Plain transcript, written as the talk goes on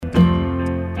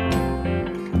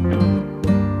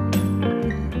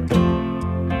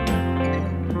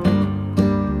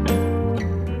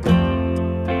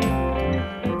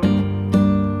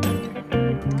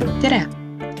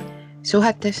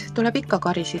Suhetes tuleb ikka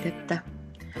karisid ette.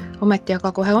 Ometi aga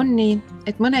kohe on nii,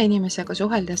 et mõne inimesega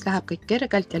suheldes läheb kõik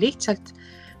kergelt ja lihtsalt,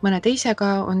 mõne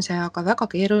teisega on see aga väga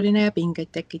keeruline ja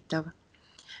pingeid tekitav.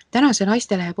 Tänase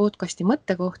Naistelehe podcasti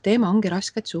mõttekoht teema ongi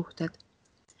rasked suhted.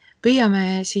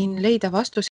 Püüame siin leida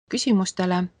vastuse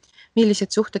küsimustele,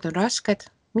 millised suhted on rasked,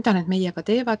 mida need meiega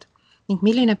teevad ning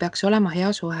milline peaks olema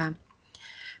hea suhe.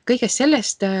 Kõigest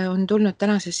sellest on tulnud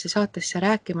tänasesse saatesse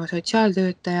rääkima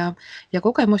sotsiaaltöötaja ja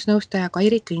kogemusnõustaja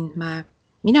Kairit Lindmäe.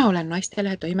 Mina olen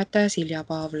Naistelehe toimetaja Silja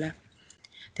Paavle.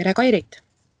 Tere, Kairit!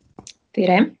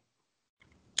 Tere!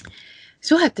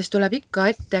 Suhetes tuleb ikka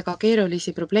ette ka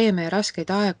keerulisi probleeme ja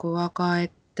raskeid aegu, aga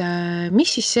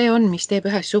mis siis see on, mis teeb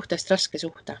ühest suhtest raske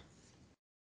suhte?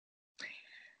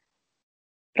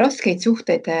 Raskeid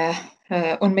suhteid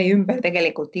on meie ümber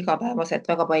tegelikult igapäevaselt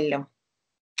väga palju.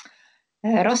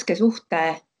 Raske suhte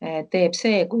teeb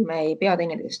see, kui me ei pea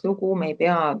teineteisest lugu, me ei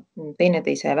pea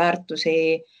teineteise väärtusi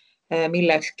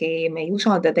millekski, me ei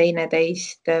usalda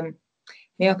teineteist,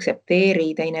 me ei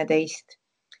aktsepteeri teineteist.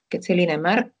 Et selline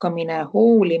märkamine,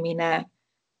 hoolimine,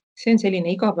 see on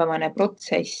selline igapäevane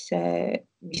protsess,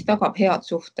 mis tagab head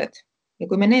suhted. Ja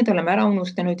kui me need oleme ära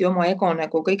unustanud ja oma ego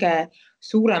nagu kõige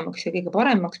suuremaks ja kõige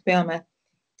paremaks peame,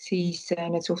 siis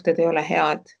need suhted ei ole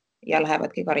head ja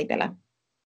lähevadki karidele.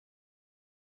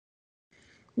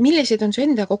 Millised on su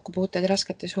enda kokkupuuted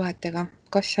raskete suhetega?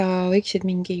 Kas sa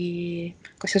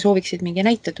sooviksid mingi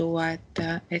näite tuua,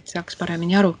 et saaks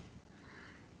paremini aru?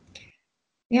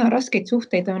 Ja raskeid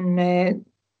suhteid on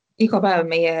iga päev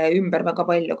meie ümber väga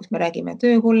palju, kus me räägime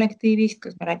töökollektiivist,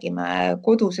 kus me räägime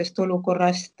kodusest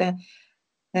olukorrast,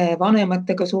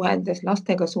 vanematega suheldes,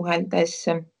 lastega suheldes.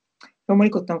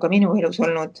 Loomulikult on ka minu elus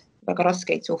olnud väga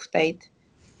raskeid suhteid.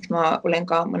 Ma olen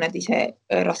ka mõned ise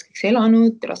raskeks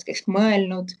elanud, raskeks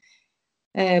mõelnud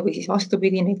või siis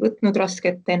vastupidi neid võtnud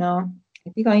rasketena.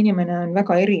 Et iga inimene on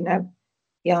väga erinev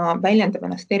ja väljendab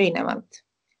ennast erinevalt.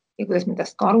 Ja kuidas me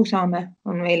tast ka aru saame,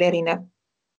 on meil erinev.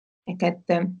 Et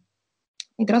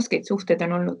neid raskeid suhteid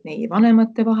on olnud nii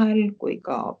vanemate vahel kui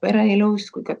ka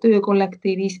pereelus, kui ka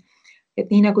töökollektiivis.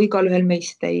 Et nii nagu igalühel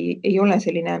meist ei ole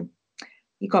selline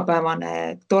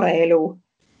igapäevane tore elu,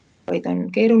 vaid on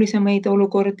keerulisemaid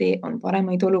olukordi, on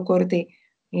paremaid olukordi,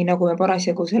 nii nagu me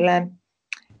parasjagu selle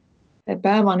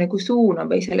päeva nagu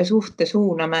suuname või selle suhte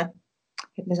suuname.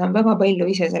 Et me saame väga palju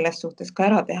ise selles suhtes ka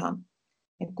ära teha.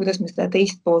 Et kuidas me seda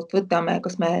teist poolt võtame,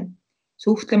 kas me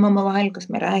suhtleme oma vahel, kas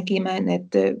me räägime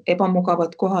need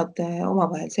ebamugavad kohad oma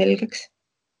vahel selgeks.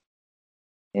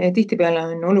 Tihtipeale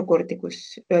on olukordi,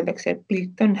 kus öeldakse, et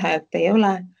pilt on, häält ei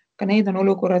ole. Ka need on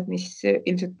olukorrad, mis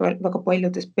ilmselt väga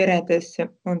paljudes peredes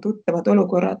on tuttavad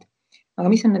olukorrad. Aga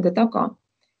mis on nende taga?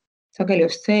 Sageli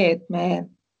just see, et me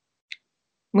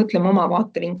mõtleme oma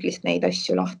vaatevinklist neid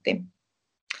asju lahti.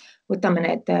 Võtame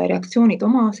need reaktsioonid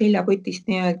oma seljakotist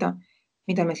nii-öelda,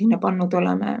 mida me sinna pannud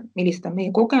oleme, millised on meie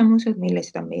kogemused,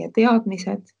 millised on meie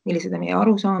teadmised, millised on meie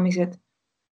arusaamised.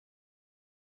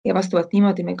 Ja vastavalt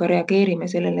niimoodi me ka reageerime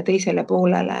sellele teisele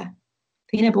poolele.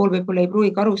 Teine pool võib-olla ei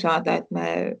pruugi aru saada, et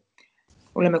me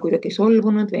oleme kuidagi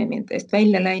solvunud või nendest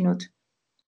välja läinud.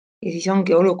 Ja siis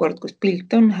ongi olukord, kus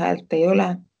pilt on, häält ei ole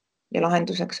ja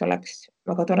lahenduseks oleks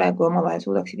väga tore, kui omavahel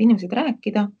suudaksid inimesed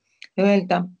rääkida ja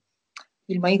öelda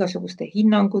ilma igasuguste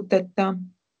hinnanguteta,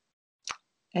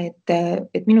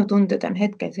 et minu tunded on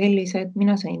hetkel sellised,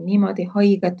 mina sain niimoodi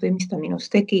haiget või mis ta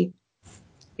minus tegi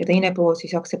ja teine pool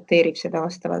siis aktsepteerib seda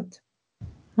vastavalt.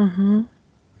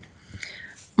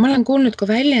 Ma olen kuulnud ka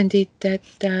väljendit,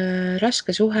 et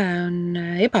raske suhe on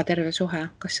ebaterve suhe.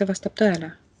 Kas see vastab tõele?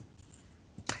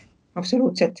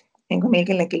 Absoluutselt. Ega meil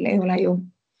kellelgi ei ole ju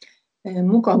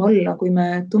mugav olla, kui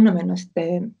me tunneme ennast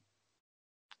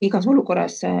igas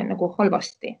olukorras nagu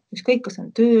halvasti. Ükskõik, kas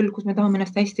on tööl, kus me tahame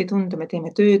ennast hästi tunda, me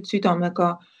teeme tööd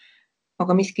südamega,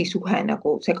 aga miski suhe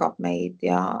nagu segab meid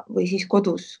või siis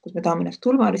kodus, kus me tahame ennast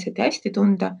turvaliselt ja hästi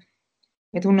tunda.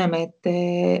 Me tunneme,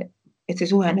 et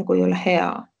see suhe nagu ei ole hea.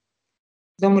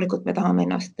 Loomulikult me tahame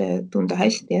ennast tunda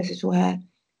hästi ja see suhe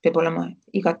peab olema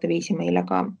igateviisi meile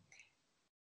ka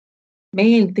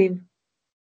meeldiv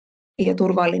ja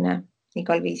turvaline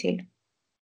igal viisil.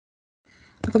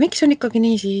 Aga miks on ikkagi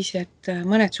nii siis, et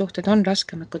mõned suhted on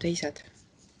raskemad kui teised?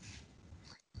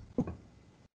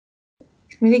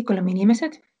 Me kõik oleme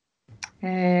inimesed.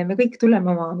 Me kõik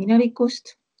tuleme oma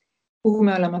minevikust, kuhu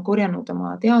me oleme korjanud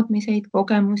oma teadmiseid,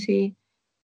 kogemusi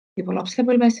juba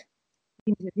lapsepõlves.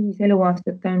 Viimased 5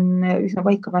 eluaastat on üsna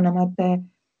paika panevad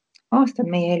aastad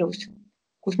meie elus,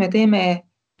 kus me teeme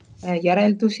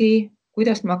järeldusi,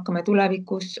 kuidas me hakkame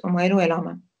tulevikus oma elu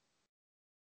elama.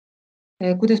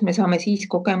 Kuidas me saame siis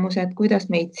kogemused, kuidas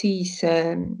meid siis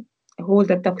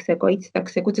hooldatakse,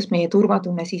 kaitstakse, kuidas meie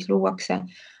turvatunne siis luuakse.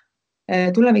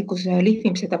 Tulevikus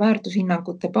lihvib seda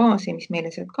väärtushinnangute baasi, mis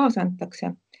meile sealt kaasa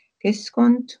antakse.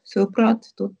 Keskkond, sõbrad,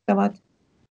 tuttavad.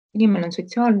 Inimene on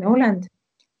sotsiaalne olend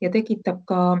ja tekitab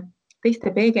ka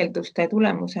teiste peegelduste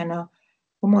tulemusena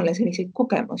omale selliseid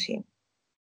kogemusi.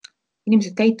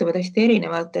 Inimesed käituvad hästi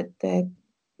erinevalt, et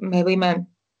me võime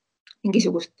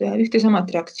mingisugust ühte samat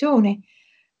reaktsiooni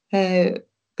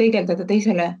peegeldada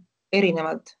teisele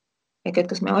erinevalt. Ehk et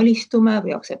kas me alistume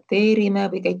või aktsepteerime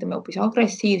või käitume hoopis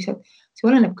agressiivselt. See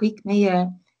oleneb kõik meie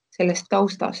sellest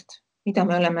taustast, mida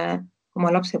me oleme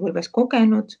oma lapsepõlves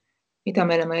kogenud, mida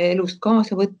me oleme elust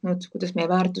kaasa võtnud, kuidas meie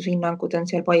väärtushinnangud on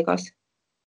seal paigas.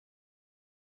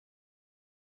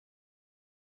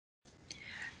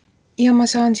 Ja ma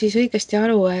saan siis õigesti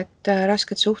aru, et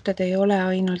rasked suhted ei ole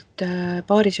ainult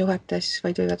paarisuhetes,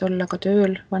 vaid võivad olla ka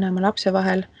tööl, vanema lapse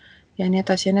vahel ja nii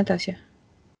edasi ja nii edasi.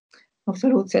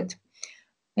 Absoluutselt.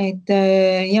 Et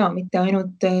ja mitte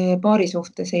ainult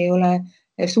paarisuhtes ei ole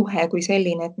suhe kui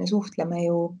selline, et me suhtleme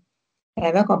ju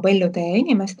väga paljude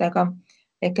inimestega,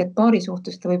 ehk et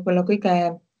paarisuhtest võib-olla kõige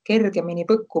kergemini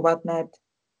põkkuvad need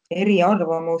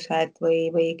eriarvamused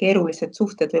või keerulised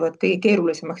suhted võivad kõige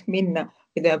keerulisemaks minna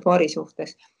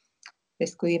paarisuhtes.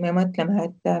 Sest kui me mõtleme,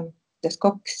 et kuidas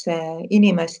kaks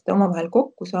inimest omavahel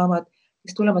kokku saavad,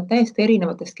 kes tulevad täiesti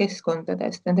erinevatest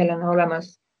keskkondadest, nendel on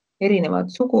olemas erinevad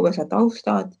suguvõsa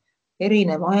taustad,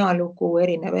 erinev ajalugu,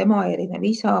 erinev ema, erinev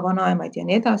isa, vanaemad ja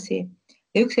nii edasi.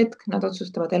 Ja üks hetk nad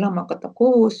otsustavad elama hakata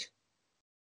koos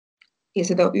ja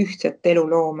seda ühtset elu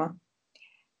looma.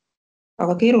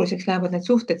 Aga keeruliseks lähevad need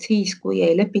suhted siis, kui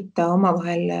ei lepita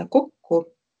omavahel kokku,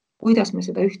 kuidas me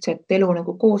seda ühtset elu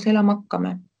nagu koos elama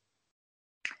hakkame.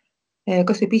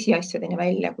 Kas või pisiasjadeni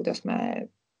välja, kuidas me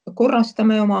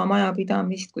korrastame oma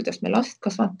majapidamist, kuidas me last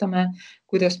kasvatame,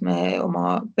 kuidas me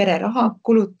oma pere raha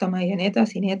kulutame ja nii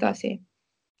edasi, nii edasi.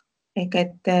 Ehk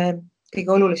et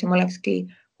kõige olulisem olekski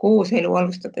koos elu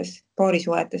alustades,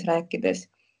 paarisuhetes rääkides,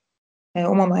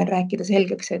 omavahel rääkida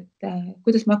selgeks, et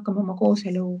kuidas me hakkame oma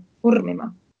kooselu vormima,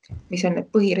 mis on need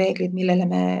põhireeglid, millele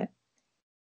me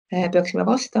peaksime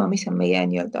vastama, mis on meie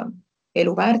nii-öelda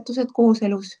eluväärtused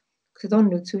kooselus, kas need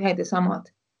on üldse ühed ja samad.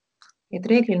 Et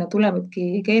reeglina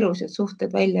tulevadki keerulised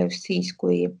suhted välja just siis,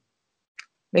 kui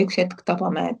me üks hetk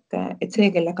tabame, et see,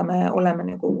 kellega me oleme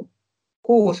nagu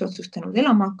koos otsustanud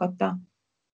elama hakata,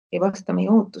 ei vasta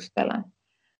meie ootustele.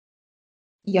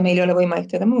 Ja meil ei ole võimalik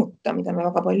teda muuta, mida me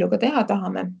väga palju ka teha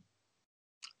tahame.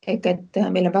 Ehk et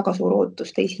meil on väga suur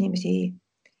ootus teisi inimesi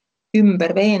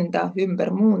ümber veenda, ümber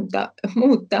muuta,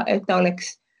 et ta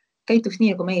käituks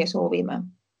nii, nagu meie soovime.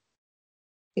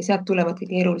 Ja sealt tulevadki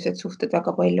keerulised suhted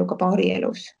väga palju ka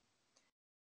paarielus.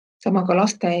 Sama ka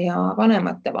laste ja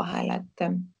vanemate vahel, et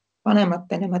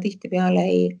vanematena ma tihtipeale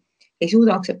ei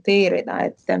suuda aktsepteerida,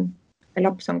 et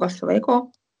laps on kasvav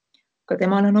ego, ka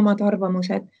temal on omad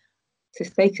arvamused,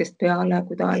 sest väiksest peale,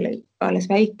 kui ta alles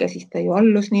väike, siis ta ju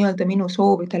allus nii-öelda minu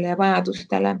soovidele ja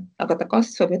vajadustele, aga ta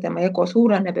kasvab ja tema ego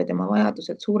suureneb ja tema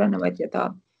vajadused suurenevad ja ta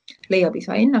leiab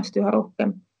isa ennast üha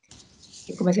rohkem.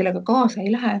 Ja kui me sellega kaasa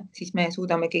ei lähe, siis me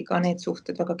suudamegi ka need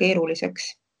suhted väga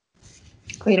keeruliseks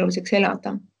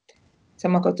elada.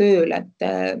 Sama ka tööl, et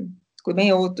kui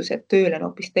meie ootused tööl on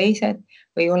hoopis teised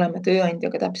või oleme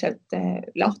tööandjaga täpselt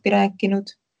lahti rääkinud,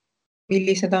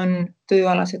 millised on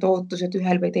tööalased ootused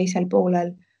ühel või teisel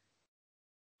poolel.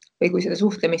 Või kui seda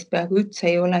suhtlemist peaaegu üldse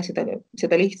ei ole,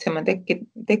 seda lihtsam on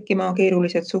tekkima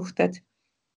keerulised suhted.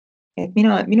 Et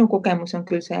minu kogemus on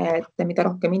küll see, et mida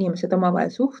rohkem inimesed omavahel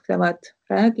suhtlevad,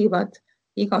 räägivad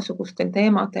igasugustel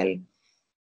teemadel,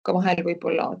 ka vahel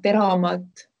võib-olla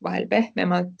teravamalt, vahel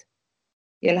pehmemalt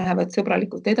ja lähevad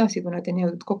sõbralikult edasi, kui nad on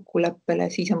jõudnud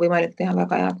kokkuleppele, siis on võimalik teha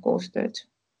väga head koostööd.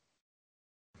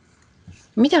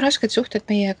 Mida rasked suhted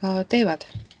meiega teevad?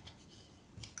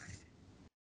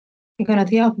 Ega nad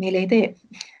head meile ei tee.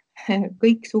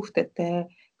 Kõik suhted,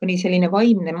 kuni selline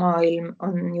vaimne maailm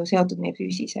on ju seotud meie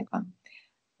füüsisega.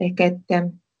 Ehk et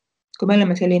kui me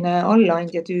oleme selline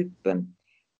allaandja tüüp,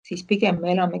 siis pigem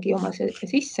me elamegi oma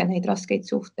sisse neid raskeid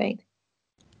suhteid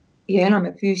ja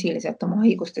elame füüsiliselt oma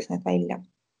haigustes need välja.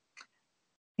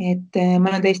 Et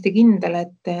ma olen täiesti kindel,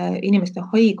 et inimeste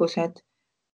haigused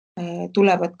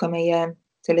tulevad ka meie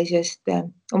sellisest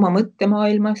oma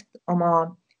mõttemaailmast,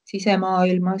 oma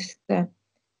sisemaailmast,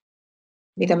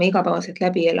 mida me igapäevaselt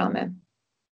läbi elame.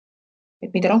 Et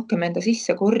mida rohkem enda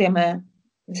sisse korjame,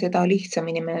 seda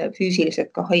lihtsamini me füüsiliselt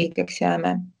ka haigeks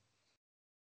jääme.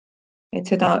 Et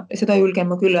seda julgen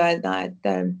ma küll öelda,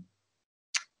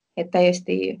 et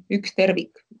täiesti üks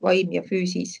tervik, vaim ja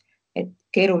füüsis, et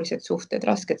keerulised suhted,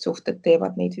 rasked suhted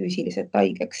teevad meid füüsiliselt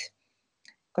haigeks.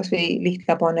 kas või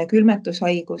lihtlabane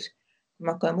külmetushaigus.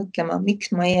 Ma hakkan mõtlema,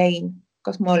 miks ma jäin,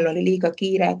 kas mul oli liiga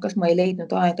kiire, kas ma ei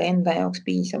leidnud aega enda jaoks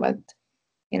piisavalt.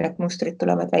 Ja need mustrid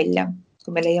tulevad välja,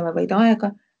 kui me leiame vaid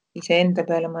aega iseenda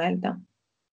peale mõelda.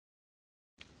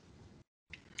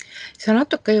 Sa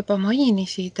natuke juba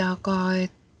mainisid, aga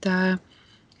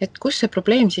et kus see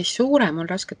probleem siis suurem on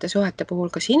raskete suhete puhul,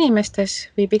 kas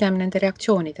inimestes või pigem nende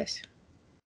reaktsioonides?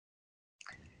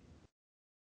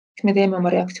 Eks me teeme oma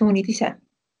reaktsioonid ise.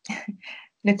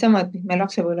 Needsamad, mis me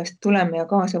lapsepõlvest tuleme ja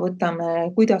kaasa võtame,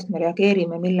 kuidas me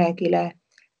reageerime millegile,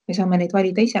 me saame neid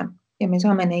valida ise ja me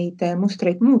saame neid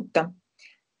mustreid muuta.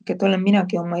 Et olen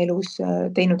minagi oma elus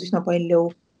teinud üsna palju,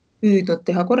 püüdnud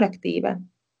teha korrektiive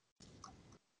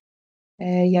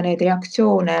ja neid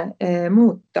reaktsioone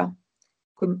muuta.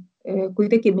 Kui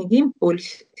tekib mingi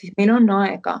impulss, siis meil on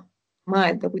aega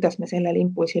mõelda, kuidas me sellele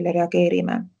impulsile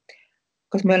reageerime.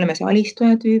 Kas me oleme see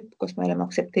alistuja tüüp, kas me oleme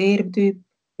aktsepteeriv tüüp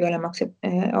või oleme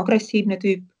agressiivne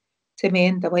tüüp, see meie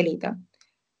enda valida.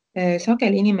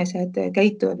 Sageli inimesed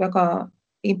käituvad väga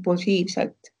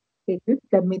impulsiivselt,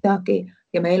 ütleb midagi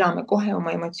ja me elame kohe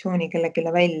oma emotsiooni kellelegi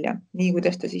välja, nii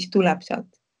kuidas ta siis tuleb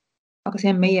sealt. Aga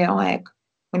see on meie aeg,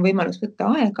 on võimalus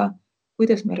võtta aega,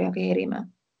 kuidas me reageerime.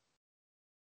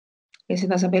 Ja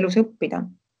seda saab elus õppida.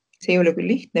 See ei ole küll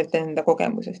lihtne enda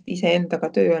kogemusest, iseendaga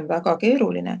töö on väga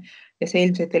keeruline ja see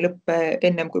ilmselt ei lõppe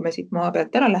ennem, kui me siit maa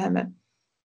pealt ära läheme.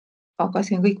 Aga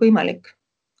see on kõik võimalik.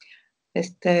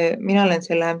 Sest mina olen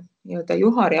selle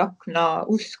Juhari akna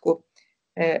usku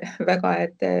väga,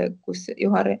 et kus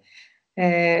Juhari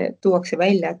tuuakse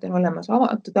välja, et on olemas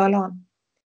avatud ala,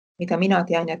 mida mina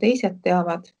tean ja teised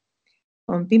teavad.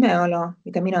 On pime ala,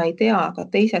 mida mina ei tea, aga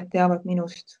teised teavad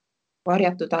minust.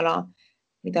 Varjatud ala,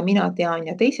 mida mina tean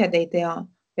ja teised ei tea,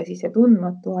 ja siis see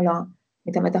tundmatu ala,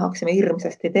 mida me tahaksime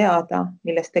hirmsasti teada,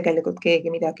 millest tegelikult keegi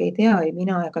midagi ei tea, ei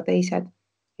mina ega teised.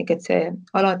 Et see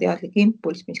alateadlik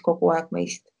impulss, mis kogu aeg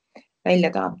meist välja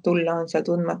tahab tulla, on seal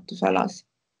tundmatus alas.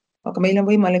 Aga meil on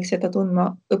võimalik seda tundma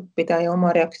õppida ja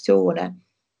oma reaktsioone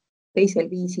teisel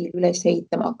viisil üles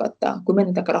ehitama hakata, kui me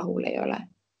nendega rahul ei ole.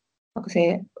 Aga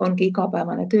see ongi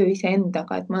igapäevane töö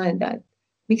iseendaga, et mõelda, et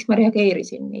miks ma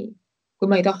reageerisin nii, kui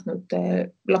ma ei tahtnud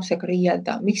lapsega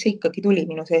riielda, miks see ikkagi tuli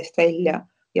minu seest välja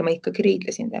ja ma ikkagi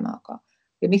riidlesin temaga.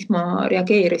 Ja miks ma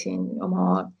reageerisin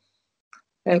oma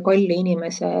kalli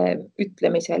inimese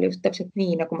ütlemisel just täpselt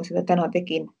nii, nagu ma seda täna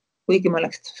tegin, kuigi ma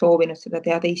oleks soovinud seda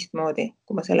teha teistmoodi,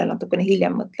 kui ma selle natukene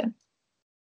hiljem mõtlen.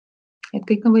 Et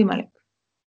kõik on võimalik.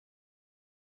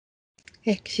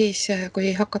 Ehk siis,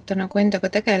 kui hakata nagu endaga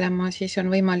tegelema, siis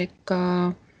on võimalik ka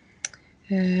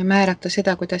määrata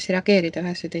seda, kuidas reageerida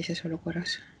ühes või teises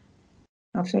olukorras.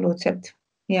 Absoluutselt.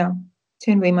 Ja,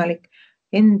 see on võimalik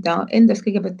endast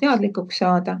kõigepealt teadlikuks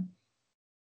saada,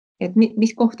 et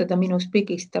mis kohta ta minus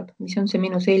pigistab, mis on see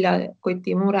minu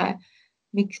seljakoti mure,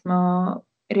 miks ma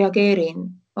reageerin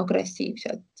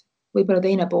agressiivselt. Võib-olla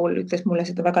teine pool ütles mulle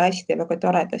seda väga hästi ja väga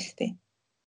toredasti,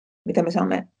 mida me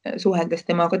saame suheldes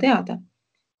temaga teada.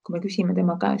 Kui me küsime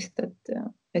tema käest,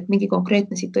 et mingi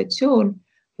konkreetne situatsioon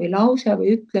või lause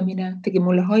või ütlemine tegi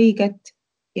mulle haiget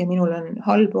ja minul on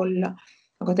halb olla,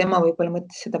 aga tema võib-olla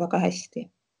mõtles seda väga hästi.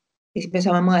 Ja siis me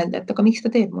saame mõelda, et aga miks ta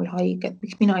teeb mulle haiget,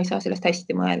 miks mina ei saa sellest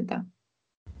hästi mõelda.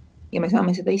 Ja me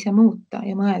saame seda ise muuta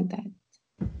ja mõelda,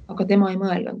 et aga tema ei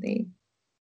mõelnud nii.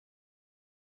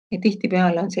 Ja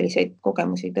tihtipeale on selliseid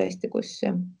kogemusi tõesti, kus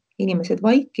inimesed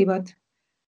vaikivad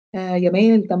ja me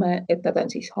eeldame, et nad on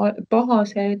siis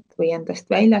pahased või endast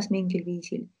väljas mingil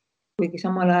viisil, kuigi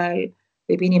samal ajal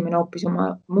võib inimene hoopis oma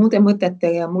muude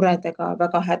mõtete ja muredega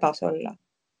väga hädas olla.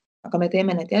 Aga me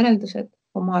teeme need järeldused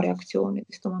oma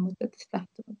reaktsioonidest, oma mõtetest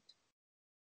lähtuvalt.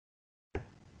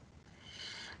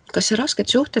 Kas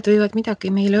rasked suhted võivad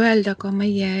midagi meile öelda ka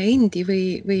meie endi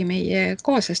või meie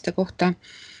kaaslaste kohta,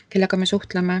 kellega me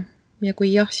suhtleme? Ja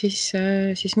kui jah,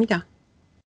 siis mida?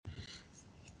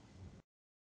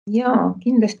 Ja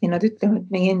kindlasti nad ütlevad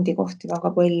meie endi kohta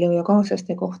väga palju ja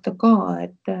kaaslaste kohta ka,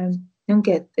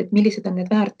 et millised on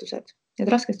need väärtused. Need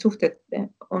rasked suhted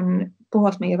on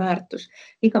puhas meie väärtus.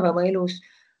 Igapäevaelus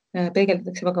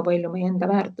peegeldatakse väga palju meie enda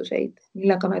väärtuseid,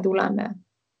 millega me tuleme.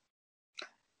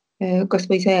 Kas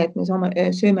või see, et me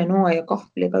sööme noa ja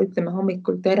kahvliga, ütleme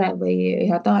hommikul tere või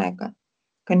head aega.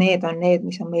 Ka need on need,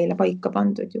 mis on meile paika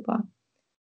pandud juba.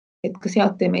 Et ka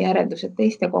sealt teeme järeldused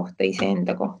teiste kohta,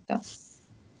 iseenda kohta.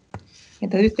 Ja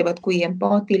nad ütlevad, kui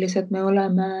empaatilised me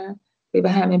oleme või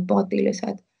vähem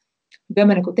empaatilised. Me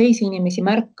peame nagu teisi inimesi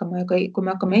märkama ja kui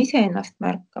me hakkame iseennast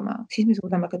märkama, siis me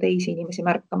suudame ka teisi inimesi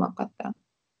märkama hakata.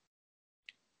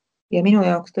 Ja minu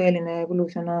jaoks tõeline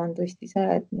võlusõna on tõesti see,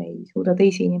 et me ei suuda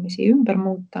teisi inimesi ümber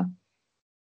muuta.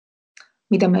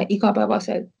 mida me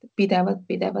igapäevaselt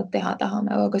pidevalt teha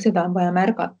tahame, aga ka seda on vaja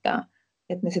märgata,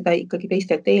 et me seda ikkagi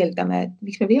teistelt eeldame, et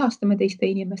miks me vihastame teiste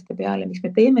inimeste peale, miks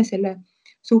me teeme selle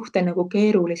suhte nagu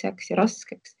keeruliseks ja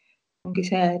raskeks, ongi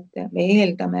see, et me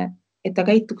eeldame, et ta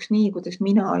käituks nii, kuidas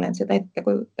mina olen seda ette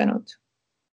kujutanud.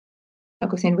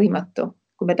 Aga see on võimatu.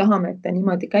 Kui me tahame, et ta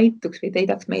niimoodi käituks või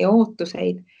täidaks meie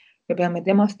ootuseid, me peame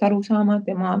temast aru saama,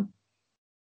 tema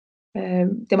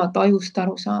tajust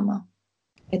aru saama,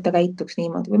 et ta käituks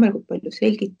niimoodi, võimalikult palju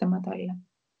selgitama talle.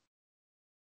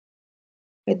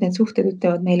 Et need suhted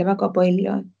ütlevad meile väga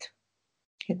palju,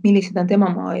 et millised on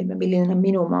tema maailm ja milline on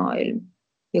minu maailm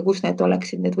ja kus need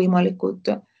oleksid need võimalikud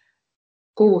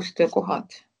koostöökohad,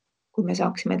 kui me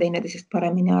saaksime teineteisest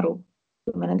paremini aru,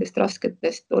 kui me nendest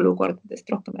rasketest olukordadest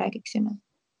rohkem räägiksime.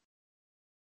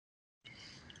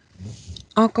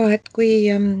 Aga et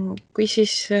kui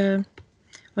siis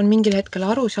on mingil hetkel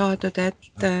aru saadud,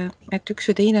 et üks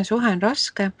või teine suhe on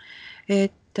raske,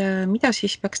 et mida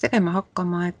siis peaks tegema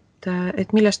hakkama,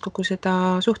 et millest kogu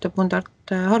seda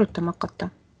suhtepundart harutama hakata?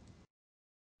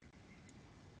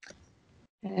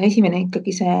 Esimene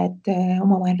ikkagi see, et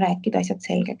omavahel rääkida asjad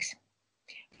selgeks.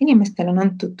 Inimestel on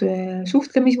antud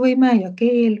suhtlemisvõime ja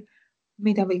keel,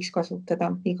 mida võiks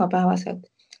kasutada igapäevaselt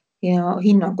ja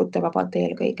hinnangute vabalt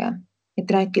eelkõige, et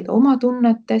rääkida oma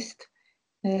tunnetest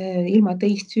ilma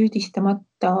teist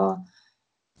süüdistamata,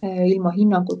 ilma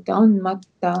hinnangute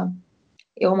andmata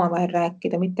ja omavahel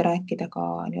rääkida, mitte rääkida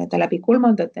ka nii-öelda läbi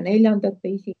kolmandate, neljandate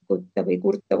isikute või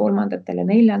kurta kolmandatele,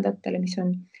 neljandatele, mis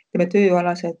on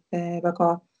tööalaselt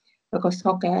väga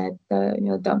sage, et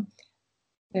nii-öelda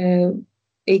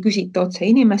ei küsita otse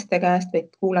inimeste käest, vaid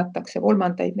kuulatakse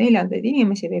kolmandaid, neljandaid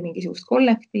inimesi või mingisugust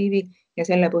kollektiivi ja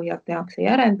selle põhjalt tehakse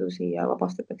järeldusi ja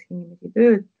vabastatakse inimesi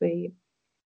töölt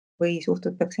või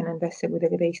suhtutakse nendesse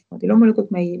kuidagi teistmoodi. Loomulikult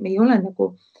me ei ole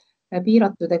nagu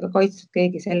piiratud ega kaitstud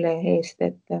keegi selle eest,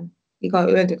 et iga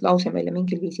öeldud lause meile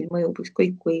mingil viisil mõjub,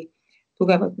 ükskõik kui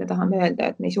tugevalt me tahame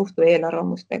öelda, et me ei suhtu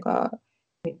eelarvamustega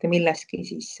mitte milleski,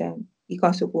 siis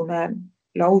igasugune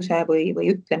lause või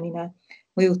ütlemine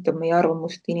mõjutab meie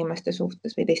arvamust inimeste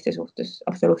suhtes või teiste suhtes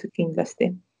absoluutselt kindlasti.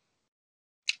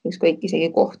 Ükskõik isegi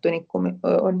kohtunikku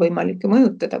on võimalik ju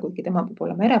mõjutada, kuigi tema peab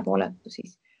olema erapooletu,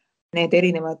 siis need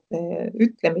erinevad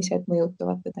ütlemised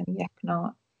mõjutavad teda nii ehk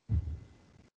naa.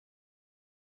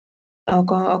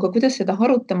 Aga kuidas seda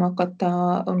harutama hakata,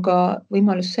 on ka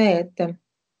võimalus see, et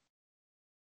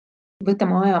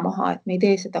võtame aja maha, et me ei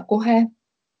tee seda kohe.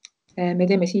 Me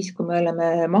teeme siis, kui me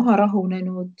oleme maha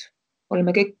rahunenud,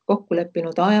 oleme kõik kokku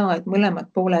leppinud aja, et mõlemad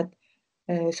pooled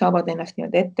saavad ennast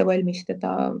nii-öelda ette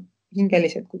valmistada,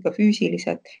 hingeliselt kui ka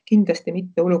füüsiliselt, kindlasti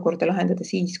mitte olukorda lahendada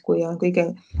siis, kui on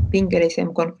kõige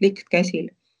pingelisem konflikt käsil.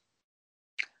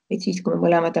 Et siis, kui me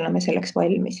mõlemad oleme selleks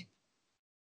valmis.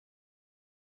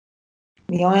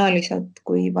 Nii ajaliselt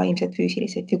kui vaimselt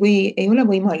füüsiliselt ja kui ei ole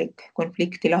võimalik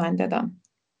konflikti lahendada,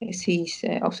 siis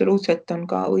absoluutselt on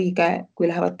ka õige,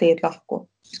 kui lähevad teed lahku.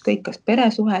 Kõik kas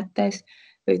peresuhetes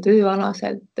või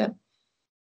tööalaselt.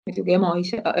 Muidugi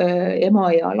ema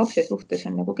ja lapse suhtes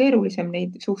on nagu keerulisem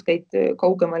neid suhteid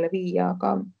kaugemale viia,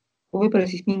 aga võib-olla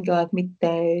siis mingi aeg mitte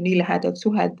nii lähedalt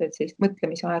suhelda, et sellist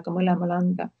mõtlemisaega mõlemale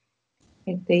anda.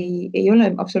 Et ei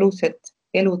ole absoluutselt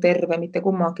eluterve mitte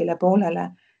kummagile poolele,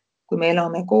 kui me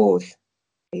elame koos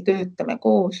või töötame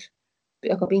koos,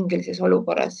 aga pingelises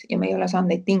olukorras ja me ei ole saanud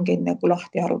neid pingeid nagu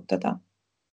lahti arutada.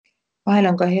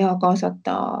 Vahel on ka hea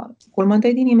kaasata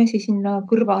kolmandaid inimesi sinna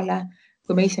kõrvale,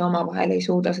 kui me ise omavahel ei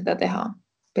suuda seda teha.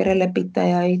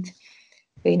 Perelepitajaid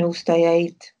või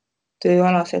nõustajaid,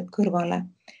 tööalased kõrvale.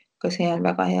 Ka see on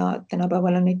väga hea, et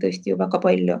tänapäeval on neid tõesti ju väga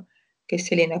palju, kes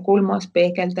selline kolmas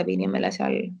peegeldav inimene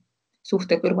seal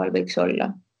suhte kõrval võiks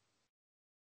olla.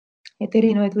 Et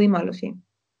erinevaid võimalusi.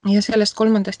 Ja sellest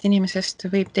kolmandast inimesest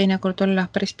võib teinekord olla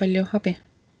päris palju abi.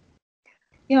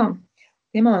 Ja,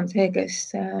 tema on see,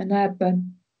 kes näeb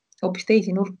hoopis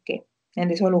teisi nurki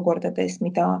nendes olukordades,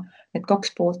 mida need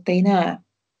kaks poolt ei näe,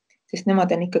 sest nemad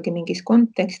on ikkagi mingis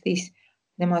kontekstis,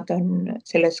 nemad on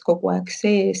selles kogu aeg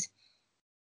sees.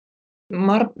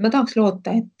 Ma tahaks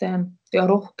loota, et ja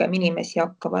rohkem inimesi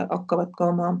hakkavad ka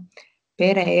oma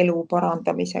pereelu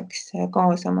parandamiseks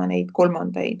kaasama neid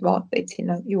kolmandaid vaateid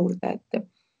sinna juurde,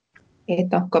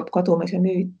 et hakkab kaduma see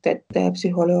müüt, et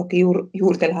psühholoogi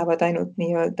juurde lähevad ainult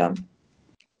nii-öelda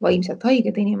vaimselt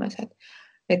haiged inimesed,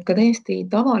 et ka täiesti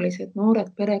tavalised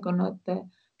noored perekonnad,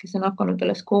 kes on hakanud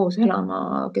alles koos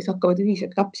elama, kes hakkavad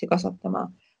ühiselt lapsi kasvatama,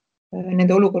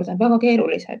 nende olukord on väga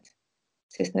keerulised,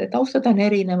 sest need taustad on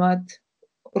erinevad,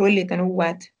 rollid on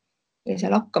uued ja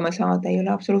seal hakkama saada ei ole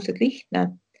absoluutselt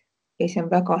lihtne. ja siis on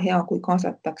väga hea, kui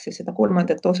kaasatakse seda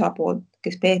kolmandat osapoolt,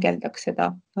 kes peegeldaks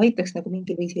seda, aitaks nagu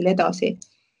mingil viisil edasi.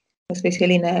 Kas või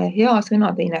selline hea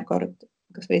sõna teinekord,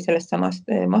 kas või sellest samast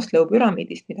Maslow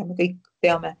püramiidist, mida me kõik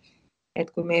teame, et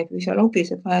kui meie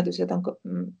füsioloogilised vajadused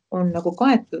on nagu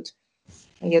kaetud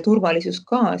ja turvalisus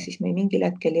ka, siis me mingil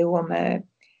hetkel jõuame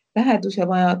läheduse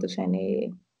vajaduseni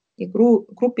ja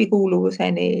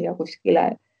grupikuuluvuseni ja kuskile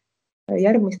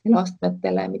järgmistele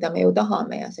astmetele, mida me ju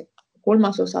tahame ja see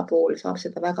kolmas osapool saab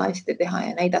seda väga hästi teha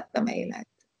ja näidata meile,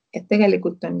 et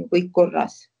tegelikult on ju kõik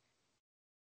korras.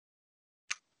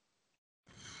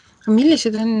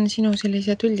 Millised on sinu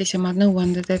sellised üldisemad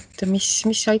nõuanded, et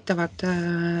mis aitavad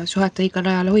suhet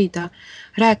õigel ajal hoida?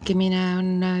 Rääkimine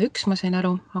on üks, ma sain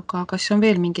aru, aga kas on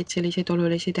veel mingeid selliseid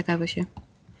olulisi tegevusi?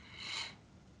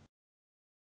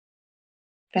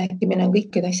 Rääkimine on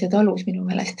kõikide asjade alus minu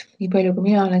meelest, nii palju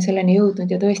kui mina olen selleni jõudnud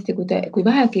ja tõesti, kui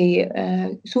vähegi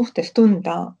suhtes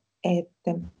tunda,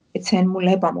 et see on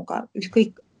mulle ebamugav,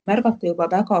 ükskõik märgata juba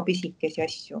väga pisikesi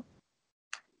asju.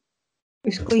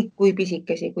 Ükskõik kui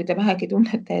pisikesi, kui te vähegi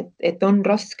tunnete, et on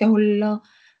raske olla,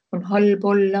 on halb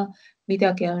olla,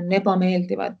 midagi on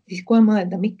ebameeldivat, siis kohe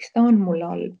mõelda, miks ta on mulle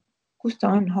halb, kus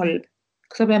ta on halb,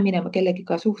 kas sa pead minema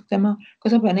kellegiga suhtlema,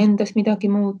 kas sa pead endas midagi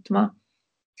muutma.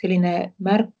 Selline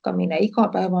märkamine,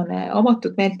 igapäevane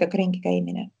avatud meeltega ringi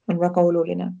käimine on väga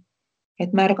oluline,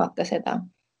 et märgata seda.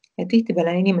 Et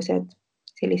tihtipeale inimesed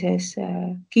sellises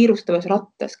kiirustavas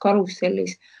rattas,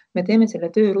 karussellis, me teeme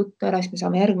selle töö ruttu ära, siis me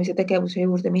saame järgmise tegevuse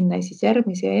juurde minna ja siis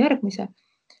järgmise ja järgmise,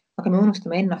 aga me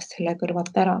unustame ennast selle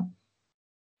kõrvalt ära.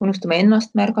 Unustame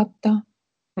ennast märgata,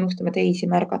 unustame teisi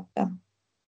märgata.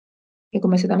 Ja kui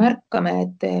me seda märkame,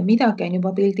 et midagi on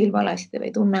juba pildil valesti või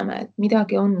tunneme, et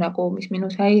midagi on nagu, mis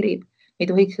minus häirib, ei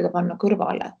tohiks seda panna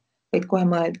kõrvale, vaid kohe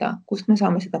mõelda, kust me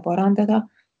saame seda parandada,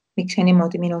 miks see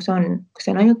niimoodi minus on, kas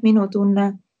see on ainult minu tunne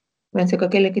või on see ka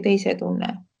kellegi teise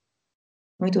tunne.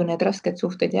 Muidu need rasked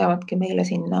suhted jäävadki meile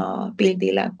sinna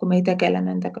pildile, kui me ei tegele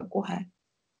nendega kohe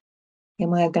ja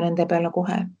mõelda nende peale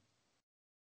kohe.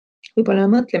 Võib-olla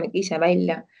me mõtlemegi ise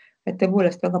välja, et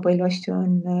tõepoolest väga palju asju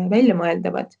on välja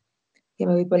mõeldavad. Ja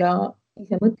me võib-olla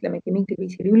ise mõtlemegi mingil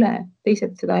viisil üle,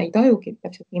 teised seda ei tajugi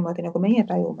täpselt niimoodi, nagu meie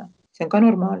tajume. See on ka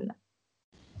normaalne.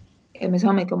 Ja me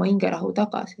saamegi oma hingerahu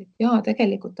tagasi, et jaa,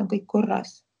 tegelikult on kõik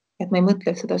korras, et ma ei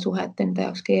mõtle seda suhet enda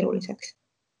jaoks keeruliseks.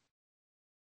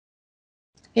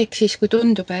 Ehk siis, kui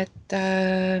tundub, et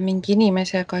mingi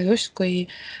inimesega justkui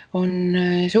on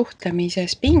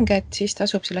suhtlemises pinget, siis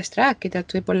tasub sellest rääkida,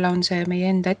 et võib-olla on see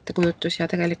meie enda ettekujutus ja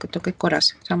tegelikult on kõik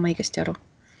korras. Saan ma õigesti aru?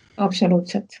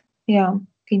 Absoluutselt. Ja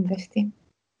kindlasti.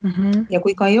 Ja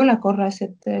kui ka ei ole korras,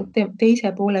 et teise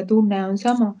poole tunne on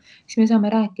sama, siis me saame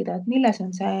rääkida, et milles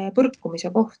on see põrkumise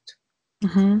koht.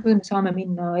 Või me saame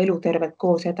minna elutervelt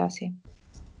koos edasi.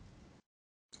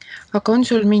 Aga on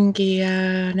sul mingi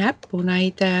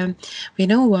näpunäide või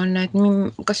nõuanne,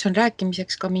 et kas on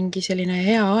rääkimiseks ka mingi selline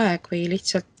hea aeg või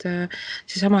lihtsalt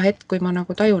seesama hetk, kui ma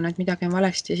nagu tajun, et midagi on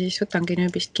valesti, siis võtangi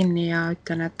nööbist kinni ja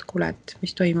ütlen, et kuule, et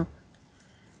mis toimub?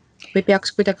 Või peaks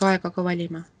kuidagi aega ka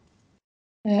valima?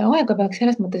 Aega peaks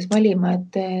selles mõttes valima,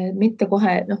 et mitte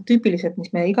kohe, tüüpiliselt, mis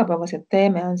me igapäevaselt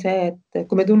teeme, on see, et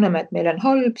kui me tunneme, et meil on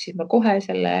halb, siis me kohe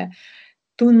selle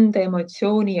tunde,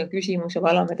 emotsiooni ja küsimuse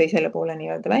valame teisele poole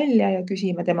nii-öelda välja ja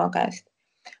küsime tema käest.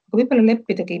 Aga võib-olla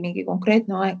leppidagi mingi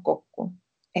konkreetne aeg kokku,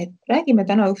 et räägime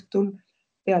täna õhtul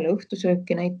peale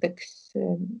õhtusööki näiteks,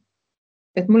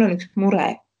 et mul on üks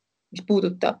mure, mis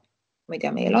puudutab, ma ei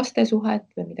tea, meie laste suhet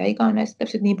või mida iganes,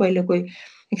 täpselt nii palju, kui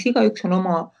eks igaüks on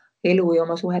oma elu ja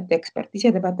oma suhete ekspert.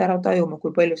 Ise te peate ära tajuma,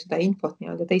 kui palju seda infot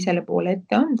nii-öelda teisele poole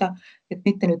ette anda, et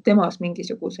mitte nüüd temas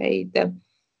mingisuguseid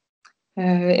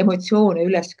emotsioone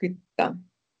üles kütta.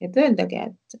 Et öeldagi,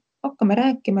 et hakkame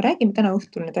räägime täna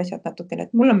õhtul need asjad natukene,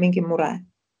 et mul on mingi mure.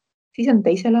 Siis on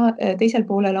teisel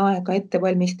poolel aega ette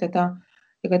valmistada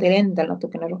ja ka teil endal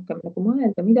natukene rohkem nagu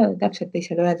mõelda, mida te täpselt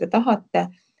teisele öelda tahate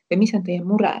või mis on teie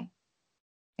mure.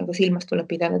 Aga silmas tuleb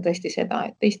pidada tõesti seda,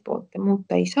 et teist poolt te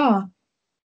muuta ei saa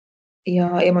ja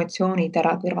emotsioonid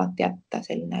ära kõrvalt jätta,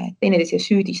 selline teineteise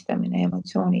süüdistamine ja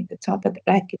emotsioonid, et saate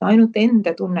rääkida ainult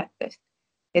enda tunnetest,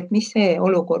 et mis see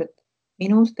olukord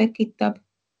minus tekitab,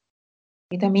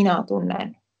 mida mina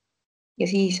tunnen ja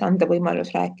siis anda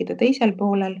võimalus rääkida teisel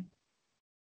poolel,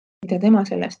 mida tema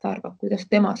sellest arvab, kuidas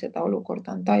tema seda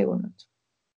olukorda on tajunud.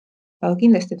 Aga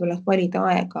kindlasti tuleb valida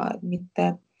aega,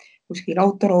 mitte kuskil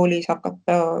autoroolis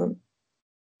hakata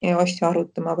asja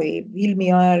arutama või filmi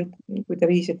ajal, kui te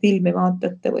viised filmi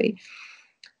vaatate või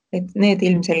et need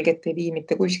ilmselgelt ei vii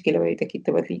mitte kuskile või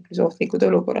tekitavad liiklusohtlikud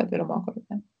olukorrad veel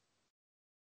omakorda.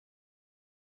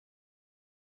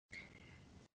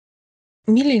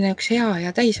 milline üks hea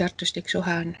ja täisväärtuslik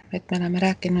suhe on? Et me oleme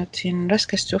rääkinud siin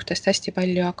raskest suhtest hästi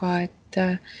palju, aga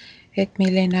et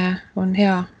milline on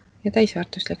hea ja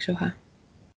täisväärtuslik suhe?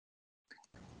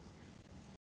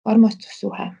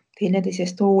 Armastussuhe,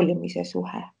 teineteisest hoolimise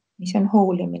suhe. Mis on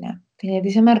hoolimine?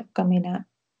 Teineteise märkamine,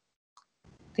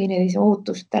 teineteise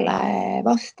ootustele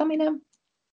vastamine.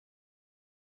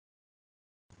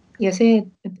 Ja see,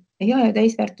 et hea ja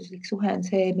täisväärtuslik suhe on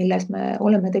see, milles me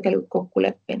oleme tegelikult kokku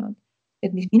leppinud.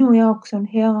 Et mis minu jaoks on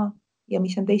hea ja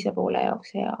mis on teise poole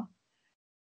jaoks hea.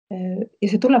 Ja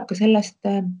see tuleb ka sellest,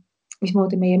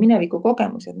 mismoodi meie mineviku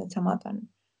kogemused need samad on.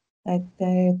 Et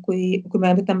kui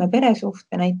me võtame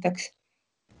peresuhte näiteks,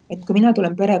 et kui mina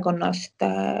tulen perekonnast,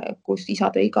 kus isa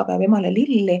tõi iga päev emale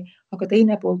lilli, aga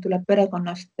teine pool tuleb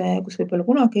perekonnast, kus võib-olla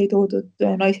kunagi ei toodud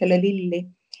naisele lilli,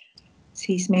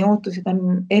 siis meie ootused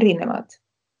on erinevad.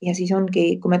 Ja siis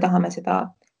ongi, kui me tahame seda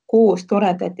koos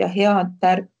toredat ja head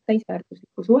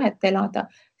täisväärtuslikku suhet elada,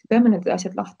 siis peame need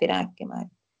asjad lahti rääkima,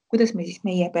 et kuidas me siis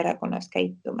meie perekonnas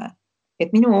käitume.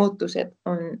 Et minu ootused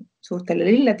on suurtele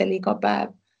lilledele iga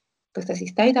päev, kas ta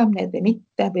siis täidab need või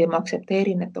mitte, või ma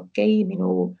aktsepteerin, et okei,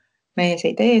 minu mees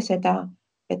ei tee seda,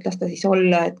 et las ta siis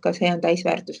olla, et ka see on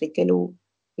täisväärtuslik elu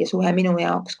ja suhe minu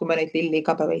jaoks, kui ma neid lilli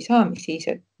iga päev ei saa, mis siis,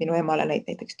 et minu emale neid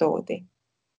näiteks toodi.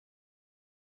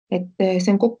 Et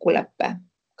see on kokkulepe,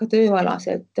 ka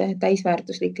tööalaselt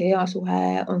täisväärtuslik ja hea suhe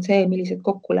on see, millised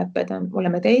kokkulepped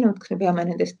oleme teinud, kas me peame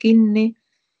nendest kinni,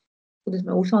 kuidas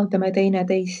me usaldame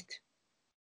teineteist,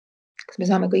 kas me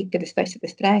saame kõikidest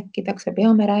asjadest rääkida, kas me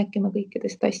peame rääkima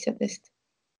kõikidest asjadest.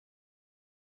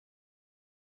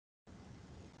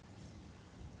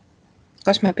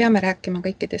 Kas me peame rääkima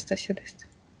kõikidest asjadest?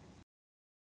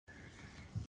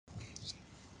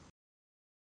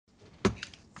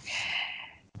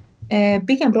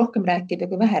 Pigem rohkem rääkida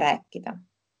kui vähe rääkida.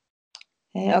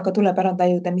 Aga tuleb ära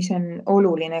tajuda, mis on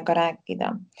oluline ka rääkida.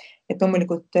 Et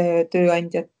loomulikult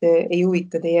tööandjat ei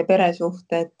huvita teie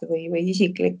peresuhted või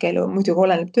isiklik elu, muidugi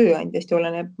oleneb tööandjast ja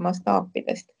oleneb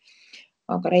mastaapidest.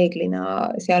 Aga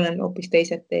reeglina seal on hoopis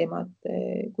teised teemad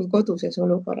kui koduses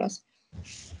olukorras.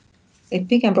 Et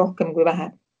pigem rohkem kui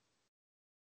vähe.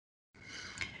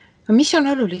 Mis on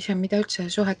olulisem, mida üldse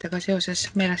suhetega seoses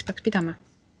meeles peaks pidama?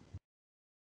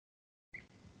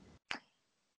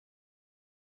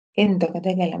 Endaga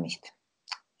tegelemist.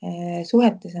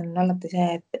 Suhetes on alati see,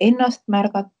 et ennast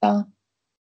märgata,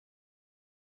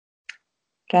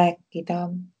 rääkida.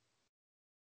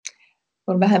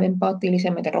 On vähem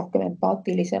empaatilisemaid ja rohkem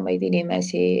empaatilisemaid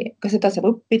inimesi. Ka seda saab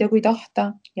õppida, kui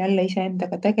tahta. Jälle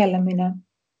iseendaga tegelemine.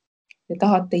 Ja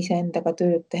tahate iseendaga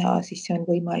tööd teha, siis see on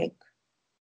võimalik.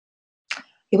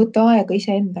 Ja võtta aega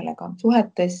iseendale ka.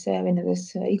 Suhetes või nendes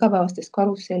igapäevastes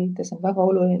karussellides on väga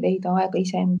oluline leida aega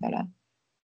iseendale.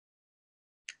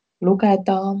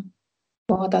 Lugeda,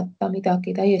 vaadata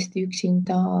midagi täiesti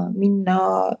üksinda, minna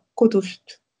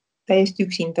kodust täiesti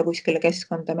üksinda kuskile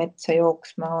keskkonda, metsa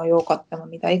jooksma, joogatama,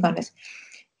 mida iganes.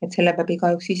 Et selle peab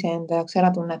igaüks iseenda jaoks ära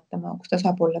tunnetama, kus ta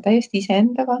saab olla täiesti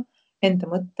iseendaga, enda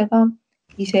mõttega,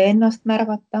 iseennast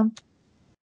märgata,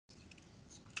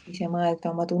 ise mõelda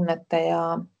oma tunnete ja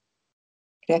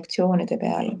reaktsioonide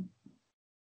peale.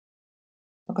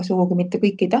 Aga sugugi mitte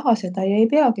kõik ei taha seda ja ei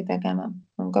peagi tegema.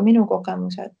 On ka minu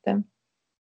kogemus,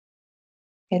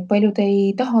 et paljud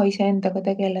ei taha iseendaga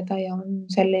tegeleda ja on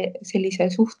sellise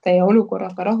suhte ja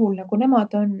olukorraga rahul, nagu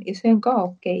nemad on, ja see on ka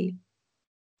okei.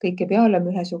 Kõik ei pea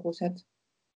olema ühesugused.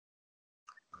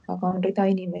 Aga on rida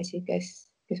inimesi,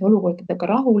 kes olukordadega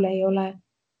rahul ei ole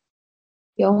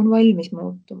ja on valmis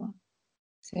muutuma.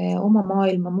 See oma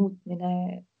maailma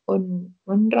muutmine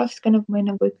on raske, nagu ma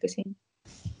enne ütlesin.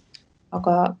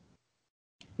 Aga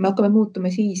me hakkame muutuma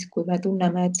siis, kui me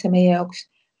tunneme, et see meie jaoks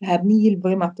läheb nii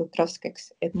ilmvõimatult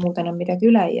raskeks, et muud enam midagi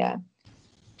üle ei jää.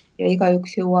 Ja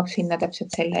igaüks jõuab sinna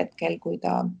täpselt sel hetkel, kui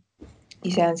ta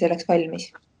ise on selleks valmis.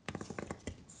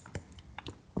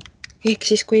 Ehk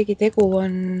siis kuigi tegu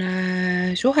on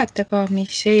suhetega,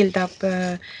 mis eeldab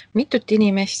mitut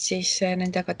inimest, siis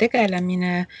nendega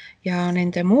tegelemine ja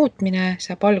nende muutmine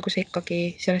saab alguse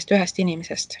ikkagi sellest ühest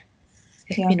inimesest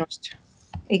ehk minust.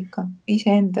 Ikka,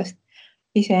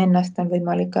 iseennast on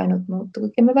võimalik ainult muuta,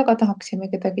 kuigi me väga tahaksime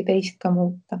kedagi teist ka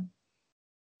muuta.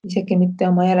 Isegi mitte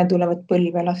oma järeltulevat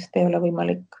põlve last ei ole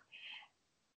võimalik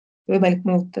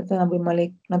muuta, teda on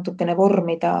võimalik natukene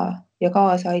vormida ja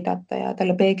kaasa aidata ja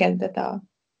talle peegeldada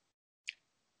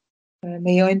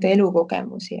meie enda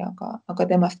elukogemusi, aga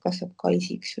temast kasvab ka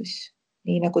isiksus,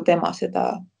 nii nagu tema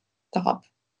seda tahab.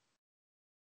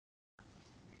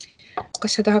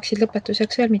 Kas sa tahaksid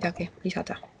lõpetuseks veel midagi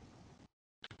lisada?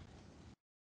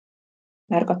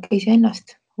 Märgake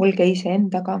iseennast, olge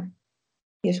iseendaga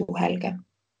ja suhelge.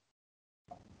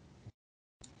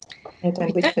 Need on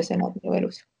Aitäh. võtmesõnad minu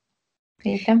elus.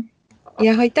 Aitäh!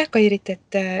 Ja aitäh, Kairit,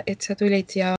 et sa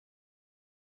tulid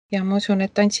ja ma usun,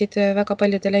 et andsid väga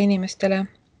paljudele inimestele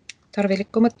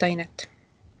tarvilikku mõtteainet.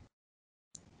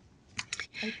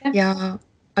 Aitäh! Ja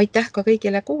aitäh ka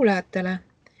kõigile kuulajatele,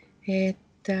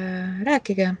 et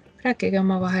rääkige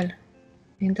omavahel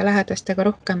enda lähedastega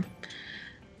rohkem.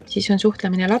 Siis on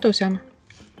suhtlemine ladusam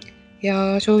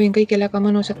ja soovin kõigile ka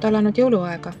mõnusat alanud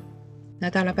jõuluaega.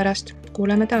 Nädala pärast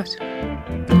kuuleme taas.